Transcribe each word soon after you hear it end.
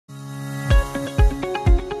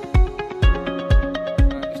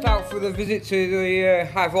a visit to the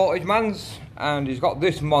high voltage man's, and he's got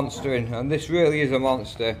this monster in, and this really is a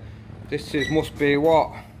monster. This is must be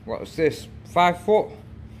what's this, 5 foot,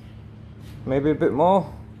 maybe a bit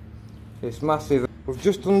more. It's massive. We've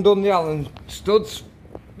just undone the Allen studs.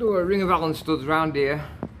 Do a ring of Allen studs around here.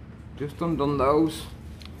 Just undone those.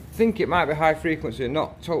 I think it might be high frequency,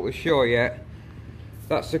 not totally sure yet.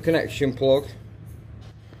 That's the connection plug.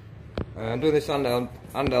 I'm doing this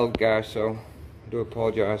handheld guys, so I do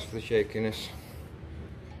apologise for the shakiness.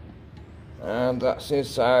 And that's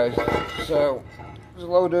inside. So there's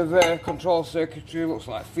a load of control circuitry, looks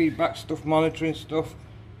like feedback stuff, monitoring stuff.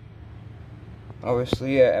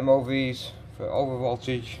 Obviously MOVs for over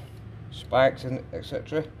voltage, spikes and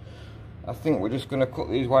etc. I think we're just going to cut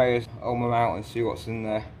these wires, ohm them out and see what's in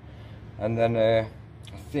there. And then I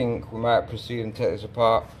think we might proceed and take this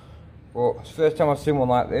apart. But it's the first time I've seen one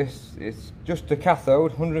like this. It's just a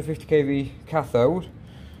cathode, 150 kV cathode.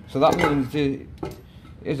 So that means there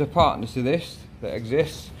is a partner to this that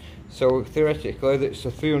exists. So theoretically it's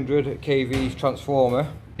a 300 kV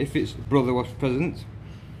transformer if its brother was present.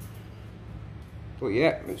 But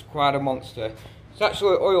yeah, it's quite a monster. It's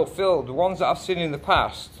actually oil filled. The ones that I've seen in the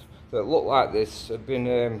past that look like this have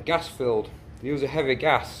been gas filled. They use a heavy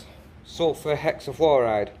gas, sulfur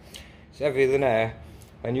hexafluoride. It's heavier than air,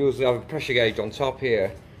 and usually have a pressure gauge on top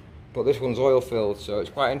here. But this one's oil filled, so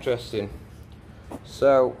it's quite interesting.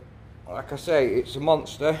 So, like I say, it's a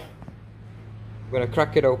monster. I'm going to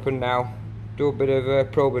crack it open now, do a bit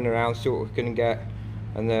of probing around, see what we can get,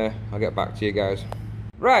 and I'll get back to you guys.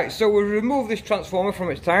 Right, so we removed this transformer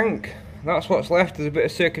from its tank. That's what's left. There's a bit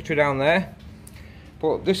of circuitry down there.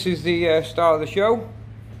 But this is the start of the show.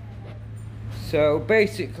 So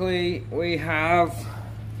basically we have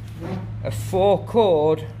a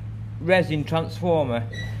 4-cord resin transformer.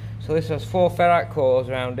 So this has 4 ferrite cores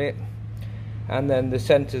around it, and then the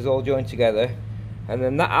centers all joined together, and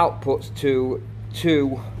then that outputs to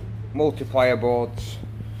 2 multiplier boards.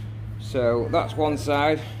 So that's one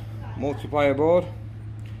side, multiplier board,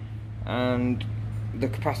 and the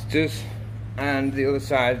capacitors, and the other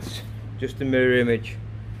side's just a mirror image.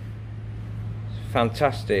 It's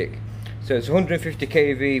fantastic. So it's 150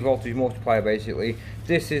 kV voltage multiplier basically.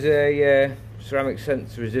 This is a ceramic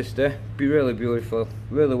sense resistor. Be really beautiful,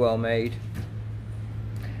 really well made.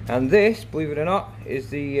 And this, believe it or not, is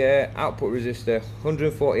the output resistor,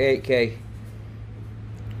 148k.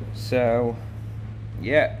 So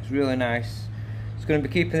yeah, it's really nice. It's going to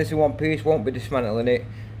be keeping this in one piece, won't be dismantling it.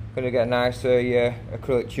 Going to get a nice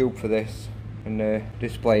acrylic tube for this and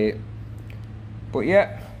display it. But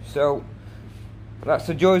yeah, so that's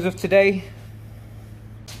the joys of today.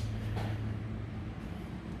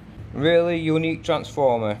 Really unique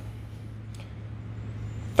transformer.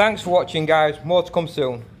 Thanks for watching guys, more to come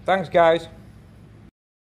soon. Thanks guys.